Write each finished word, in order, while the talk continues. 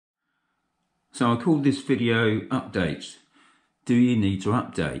So I called this video updates. Do you need to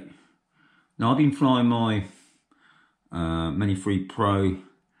update? Now I've been flying my Mini 3 Pro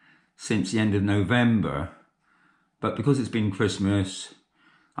since the end of November, but because it's been Christmas,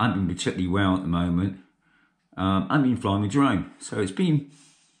 I haven't been particularly well at the moment. I've been flying my drone. So it's been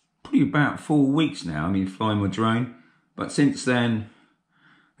probably about 4 weeks now I've been flying my drone, but since then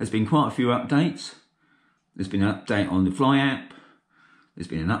there's been quite a few updates. There's been an update on the Fly app. There's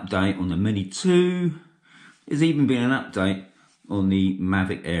been an update on the Mini 2. There's even been an update on the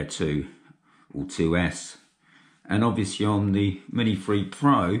Mavic Air 2 or 2S. And obviously on the Mini 3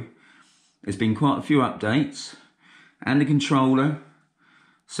 Pro, there's been quite a few updates and the controller.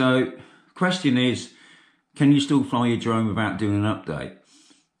 So the question is, can you still fly your drone without doing an update?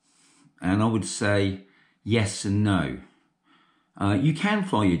 And I would say yes and no. You can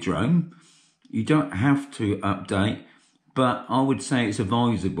fly your drone. You don't have to update, but I would say it's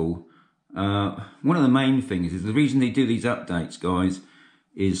advisable. One of the main things is the reason they do these updates, guys,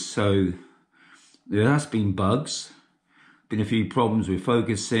 is so there has been bugs, been a few problems with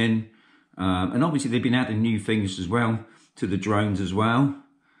focusing, and obviously they've been adding new things as well to the drones as well.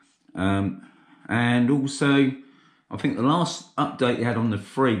 And also, I think the last update they had on the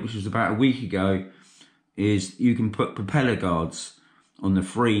 3, which was about a week ago, is you can put propeller guards on the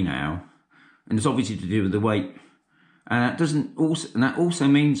 3 now, and it's obviously to do with the weight. And that also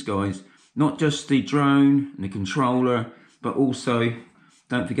means, guys, not just the drone and the controller, but also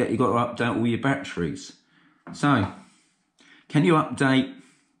don't forget you've got to update all your batteries. So, can you update?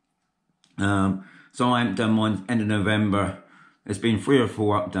 So I haven't done mine end of November. There's been 3 or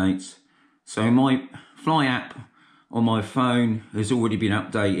 4 updates. So my Fly app on my phone has already been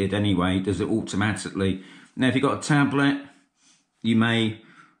updated anyway. It does it automatically. Now if you've got a tablet, you may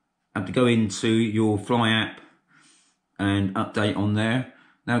have to go into your Fly app and update on there.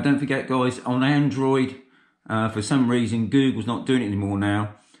 Now don't forget, guys, on Android, for some reason Google's not doing it anymore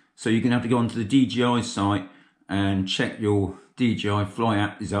now, so you're gonna have to go onto the DJI site and check your DJI Fly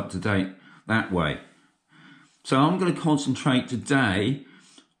app is up to date that way. So I'm going to concentrate today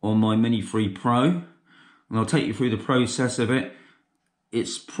on my Mini 3 Pro, and I'll take you through the process of it.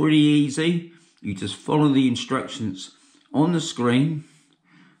 It's pretty easy. You just follow the instructions on the screen.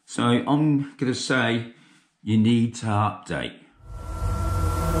 So I'm going to say you need to update.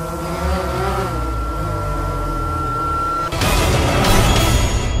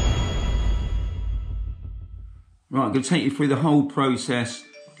 Right, I'm going to take you through the whole process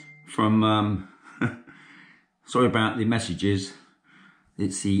from, sorry about the messages.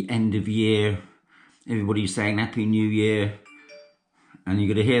 It's the end of year. Everybody's saying Happy New Year. And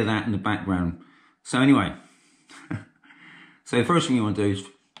you're going to hear that in the background. So anyway, so the first thing you want to do is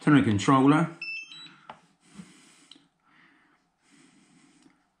turn on the controller.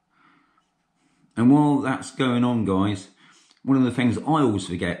 And while that's going on, guys, one of the things I always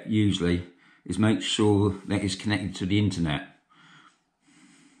forget usually is make sure that it's connected to the internet.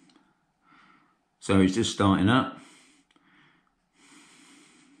 So it's just starting up.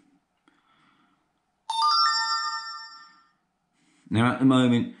 Now at the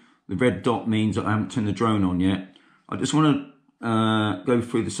moment, the red dot means that I haven't turned the drone on yet. I just want to go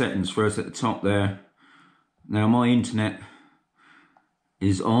through the settings first at the top there. Now my internet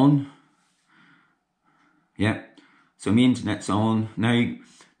is on. Yep, so my internet's on. Now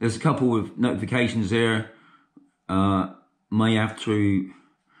there's a couple of notifications there. May have to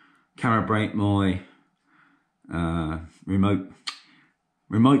calibrate my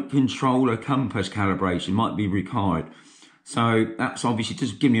remote controller compass calibration, might be required. So that's obviously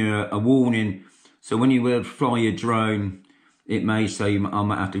just giving you a warning. So when you fly your drone, it may say I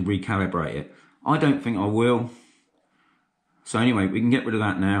might have to recalibrate it. I don't think I will. So anyway, we can get rid of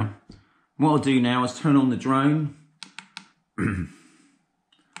that now. What I'll do now is turn on the drone.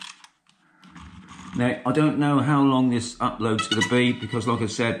 Now, I don't know how long this upload's going to be because, like I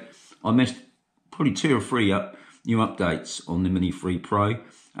said, I missed probably 2 or 3 new updates on the Mini 3 Pro.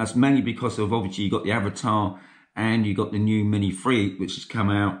 That's mainly because of, obviously, you got the Avatar and you got the new Mini 3, which has come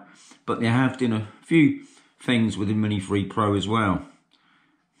out. But they have done a few things with the Mini 3 Pro as well.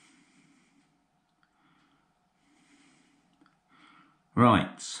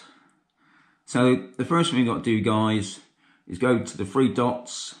 Right. So the first thing we've got to do, guys, is go to the 3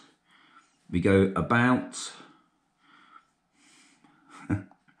 dots. We go about.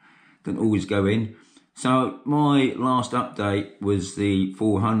 Don't always go in. So my last update was the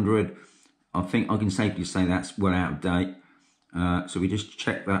 400. I think I can safely say that's well out of date. So we just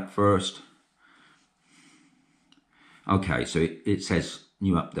check that first. Okay, so it says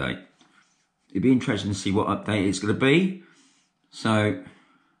new update. It'd be interesting to see what update it's going to be. So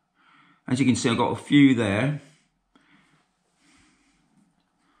As you can see, I've got a few there.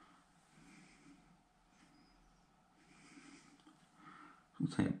 I'll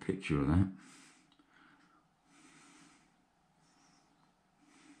take a picture of that.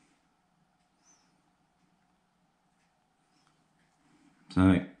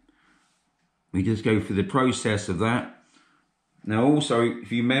 So we just go through the process of that. Now also,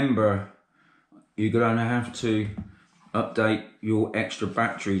 if you remember, you're going to have to update your extra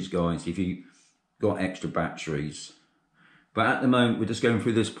batteries, guys, if you got extra batteries. But at the moment, we're just going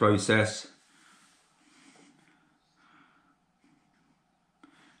through this process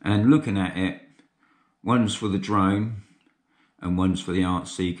and looking at it. One's for the drone and one's for the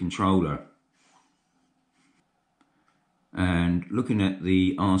RC controller. And looking at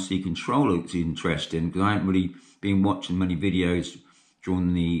the RC controller, it's interesting because I haven't really been watching many videos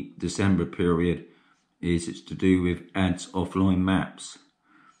during the December period. It's to do with ADS offline maps,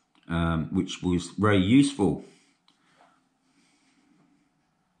 which was very useful.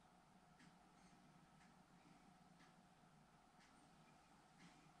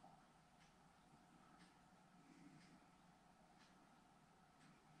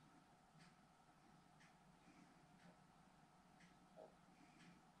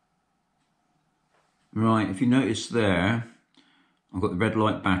 Right, if you notice there, I've got the red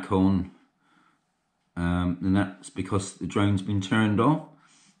light back on, and that's because the drone's been turned off.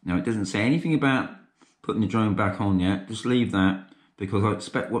 Now it doesn't say anything about putting the drone back on yet, just leave that, because I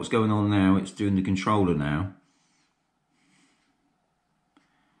expect what's going on now, it's doing the controller now.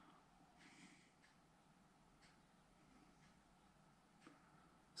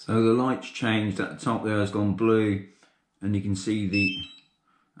 So the light's changed, at the top there has gone blue, and you can see the,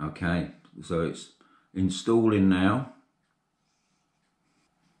 okay, so it's installing now.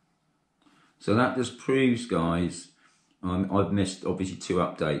 So that just proves, guys, I've missed obviously 2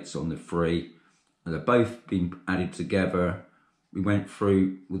 updates on the free. They've both been added together. We went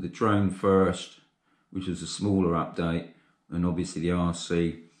through with the drone first, which was a smaller update, and obviously the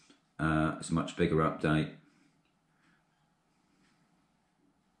RC is a much bigger update.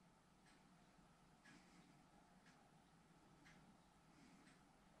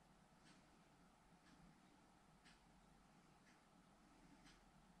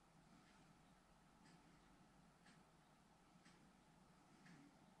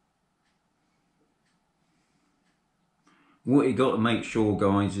 What you got to make sure,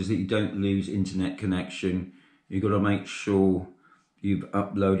 guys, is that you don't lose internet connection. You've got to make sure you've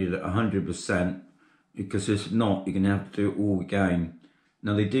uploaded at 100%, because if not, you're going to have to do it all again.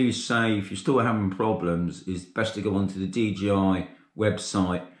 Now they do say if you're still having problems, it's best to go onto the DJI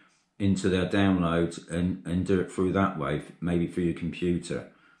website into their downloads and do it through that way, maybe through your computer.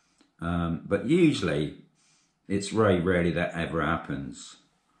 But usually it's very rarely that ever happens.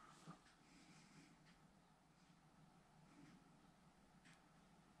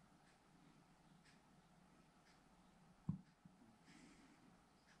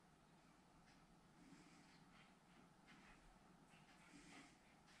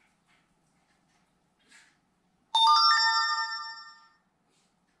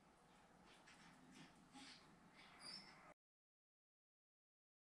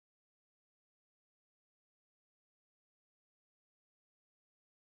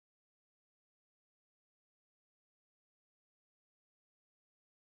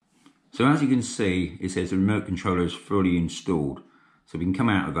 So as you can see, it says the remote controller is fully installed. So we can come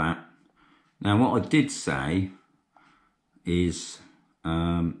out of that. Now what I did say is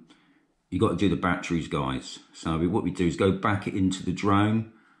you got to do the batteries, guys. So what we do is go back into the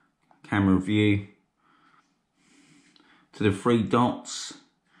drone, camera view, to the 3 dots.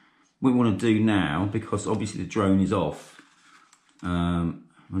 What we want to do now, because obviously the drone is off, I'll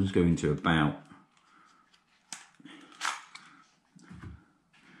just go into about.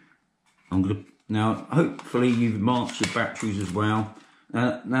 Now hopefully you've marked your batteries as well.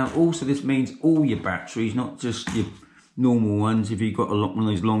 Now also this means all your batteries, not just your normal ones, if you've got one of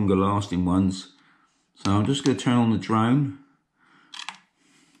those longer lasting ones. So I'm just going to turn on the drone.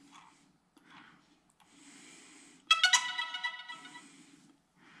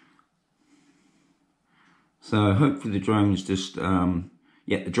 So hopefully the drone's just,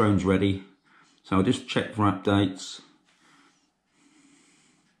 yeah, the drone's ready. So I'll just check for updates.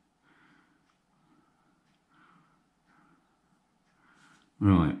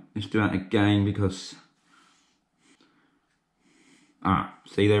 Right, let's do that again because,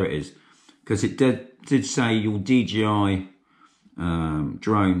 see, there it is. Because it did say your DJI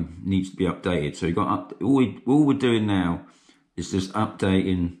drone needs to be updated. So you got all we're doing now is just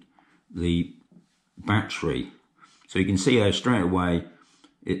updating the battery. So you can see there straight away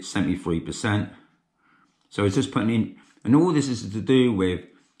it's 73%. So it's just putting in, and all this is to do with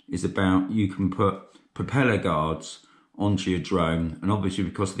is about you can put propeller guards onto your drone, and obviously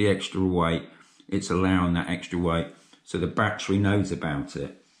because of the extra weight, it's allowing that extra weight so the battery knows about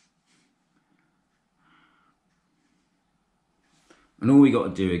it. And all we got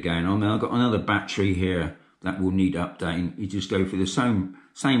to do again, I've got another battery here that will need updating. You just go through the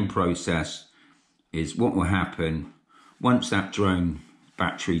same process. Is what will happen once that drone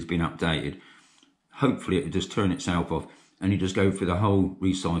battery's been updated. Hopefully it will just turn itself off, and you just go through the whole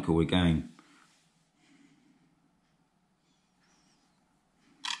recycle again.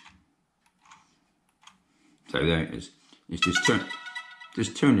 So there it is. It's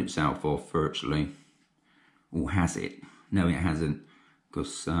just turned itself off virtually, or has it? No, it hasn't,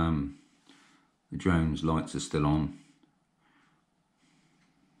 because the drone's lights are still on.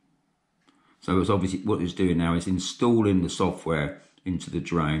 So it's obviously what it's doing now is installing the software into the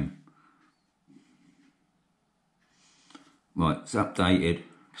drone. Right, it's updated.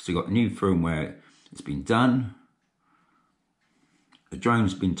 So we've got new firmware. It's been done. The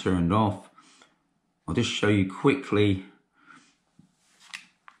drone's been turned off. I'll just show you quickly.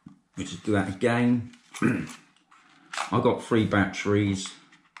 Let's just do that again. I've got 3 batteries.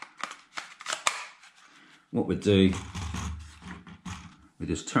 What we do, we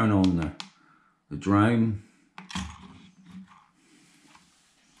just turn on the drone.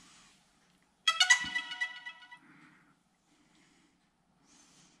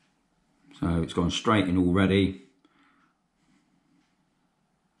 So it's gone straight in already.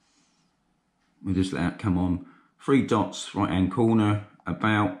 We just let that come on. 3 dots, right hand corner,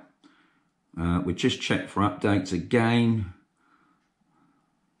 about. We just check for updates again.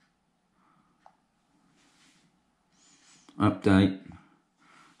 Update.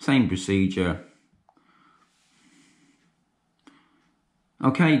 Same procedure.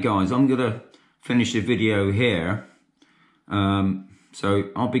 Okay guys, I'm gonna finish the video here. So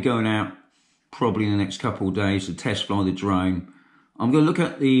I'll be going out probably in the next couple of days to test fly the drone. I'm going to look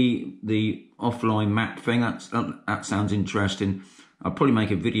at the offline map thing. That sounds interesting. I'll probably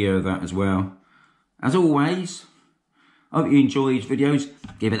make a video of that as well. As always, I hope you enjoy these videos.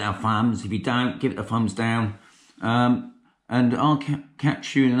 Give it a thumbs. If you don't, give it a thumbs down. And I'll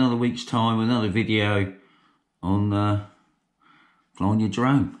catch you in another week's time with another video on flying your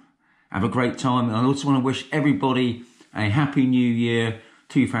drone. Have a great time. And I also want to wish everybody a happy new year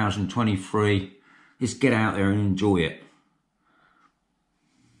 2023. Just get out there and enjoy it.